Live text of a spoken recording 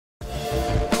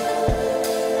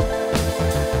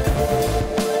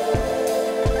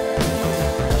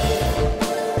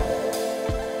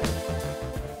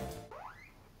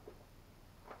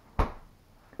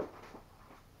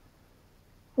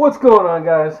What's going on,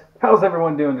 guys? How's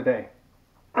everyone doing today?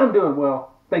 I'm doing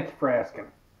well. Thank you for asking.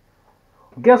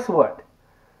 Guess what?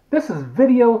 This is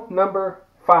video number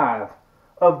 5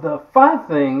 of the 5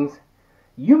 things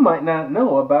you might not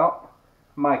know about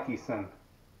mikieson.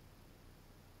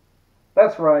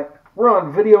 That's right. We're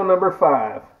on video number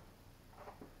 5.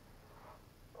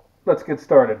 Let's get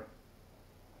started.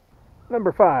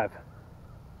 Number 5.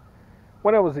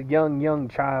 When I was a young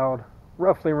child,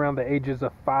 roughly around the ages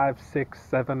of 5, 6,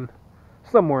 7,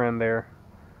 somewhere in there,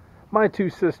 my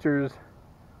two sisters,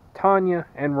 Tanya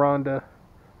and Rhonda,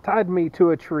 tied me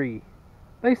to a tree.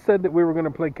 They said that we were going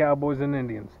to play cowboys and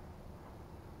Indians.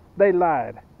 They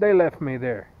lied. They left me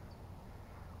there.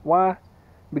 Why?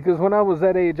 Because when I was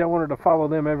that age, I wanted to follow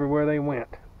them everywhere they went.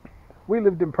 We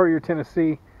lived in Puryear,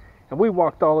 Tennessee, and we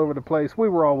walked all over the place. We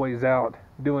were always out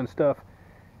doing stuff.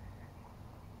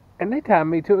 And they tied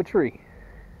me to a tree.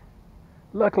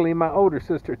 Luckily, my older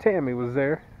sister, Tammy, was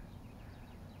there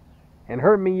and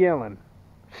heard me yelling.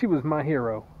 She was my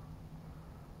hero.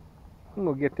 I'm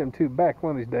going to get them two back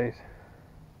one of these days.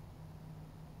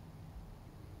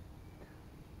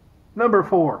 Number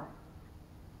 4.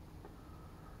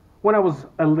 When I was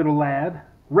a little lad,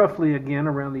 roughly again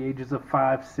around the ages of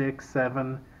 5, 6,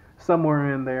 7,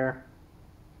 somewhere in there,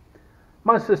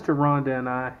 my sister Rhonda and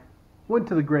I went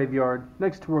to the graveyard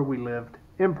next to where we lived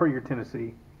in Puryear,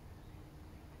 Tennessee,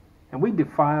 and we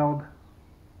defiled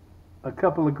a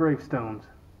couple of gravestones.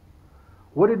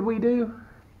 What did we do?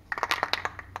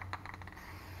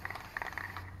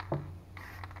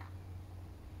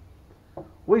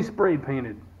 We spray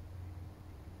painted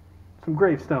some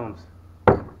gravestones.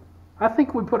 I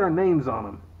think we put our names on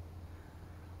them.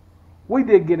 We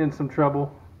did get in some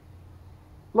trouble.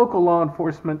 Local law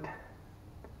enforcement,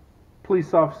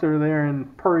 police officer there in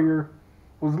Puryear,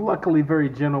 was luckily very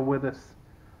gentle with us.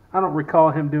 I don't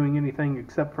recall him doing anything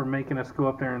except for making us go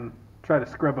up there and try to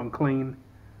scrub them clean.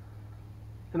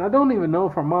 And I don't even know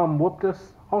if our mom whooped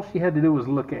us. All she had to do was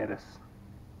look at us.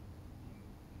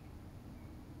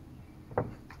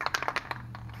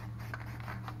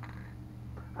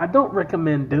 I don't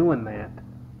recommend doing that.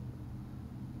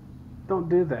 Don't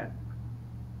do that.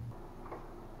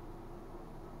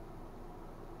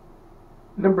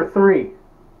 Number 3.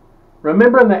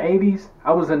 Remember in the 80s,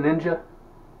 I was a ninja?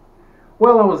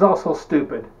 Well, I was also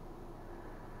stupid.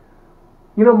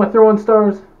 You know my throwing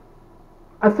stars?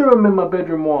 I threw them in my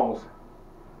bedroom walls.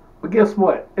 But guess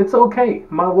what? It's okay.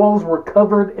 My walls were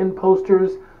covered in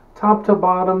posters, top to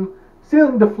bottom,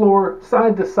 ceiling to floor,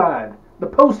 side to side. The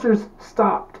posters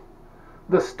stopped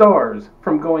the stars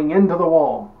from going into the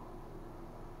wall.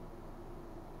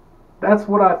 That's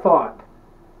what I thought.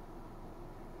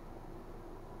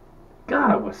 God,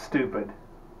 I was stupid.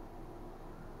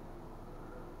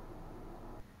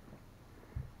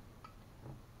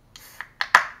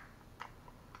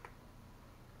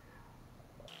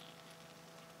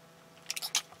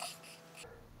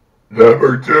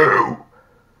 Number 2.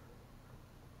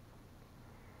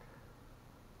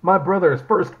 My brother's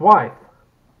first wife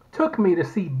took me to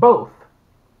see both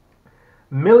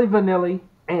Milli Vanilli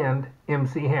and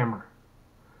MC Hammer.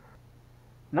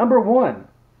 Number 1.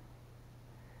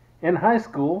 In high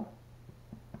school,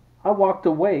 I walked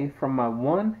away from my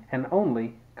one and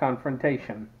only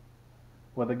confrontation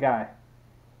with a guy.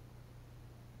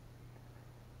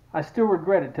 I still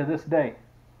regret it to this day.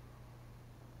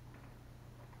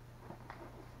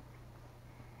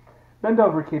 Bend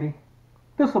over, kitty.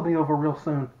 This will be over real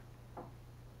soon.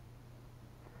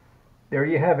 There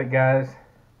you have it, guys.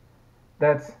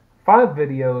 That's 5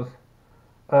 videos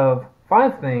of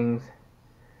 5 things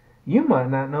you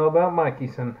might not know about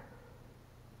mikieson.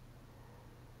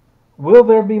 Will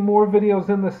there be more videos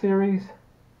in the series?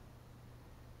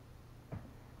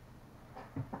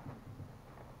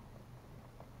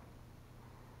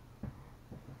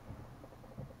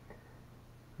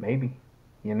 Maybe.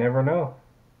 You never know.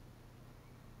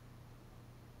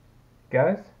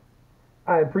 Guys,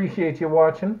 I appreciate you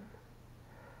watching.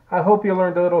 I hope you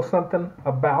learned a little something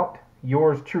about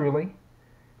yours truly,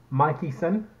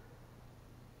 mikieson.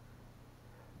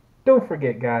 Don't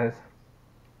forget, guys,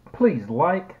 please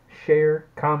like, share,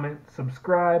 comment,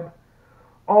 subscribe,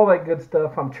 all that good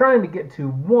stuff. I'm trying to get to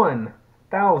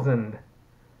 1,000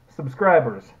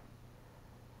 subscribers.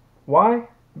 Why?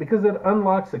 Because it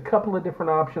unlocks a couple of different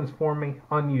options for me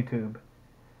on YouTube.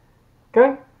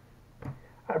 Okay?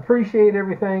 I appreciate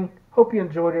everything. Hope you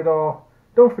enjoyed it all.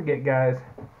 Don't forget, guys.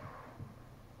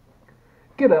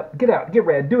 Get up, get out, get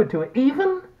ready, do it to it.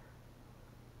 Even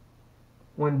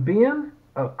when being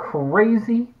a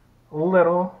crazy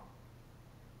little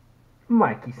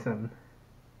mikieson.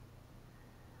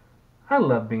 I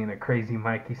love being a crazy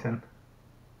mikieson.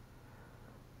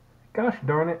 Gosh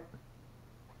darn it.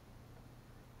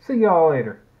 See y'all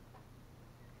later.